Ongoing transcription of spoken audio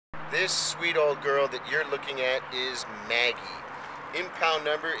This sweet old girl that you're looking at is Maggie. Impound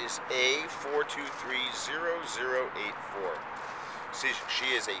number is A4230084. See, she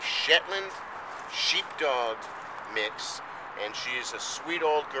is a Shetland sheepdog mix, and she is a sweet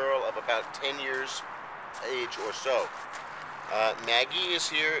old girl of about 10 years age or so. Maggie is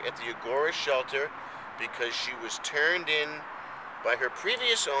here at the Agora shelter because she was turned in by her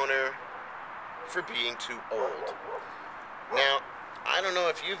previous owner for being too old. Now, I don't know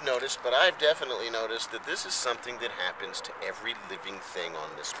if you've noticed, but I've definitely noticed that this is something that happens to every living thing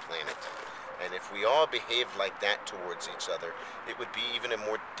on this planet. And if we all behaved like that towards each other, it would be even a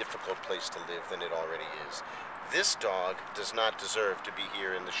more difficult place to live than it already is. This dog does not deserve to be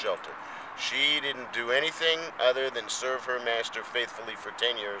here in the shelter. She didn't do anything other than serve her master faithfully for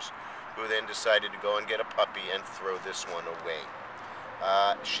 10 years, who then decided to go and get a puppy and throw this one away.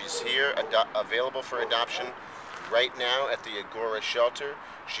 She's here, available for adoption right now at the Agora shelter.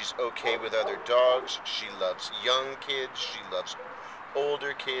 She's okay with other dogs. She loves young kids. She loves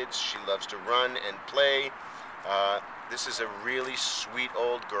older kids. She loves to run and play. This is a really sweet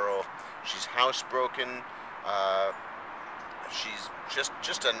old girl. She's housebroken. She's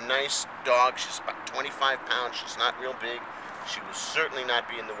just a nice dog. She's about 25 pounds. She's not real big. She will certainly not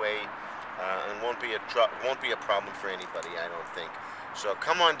be in the way, and won't be a problem for anybody, I don't think. So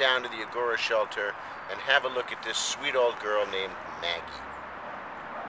come on down to the Agora shelter and have a look at this sweet old girl named Maggie.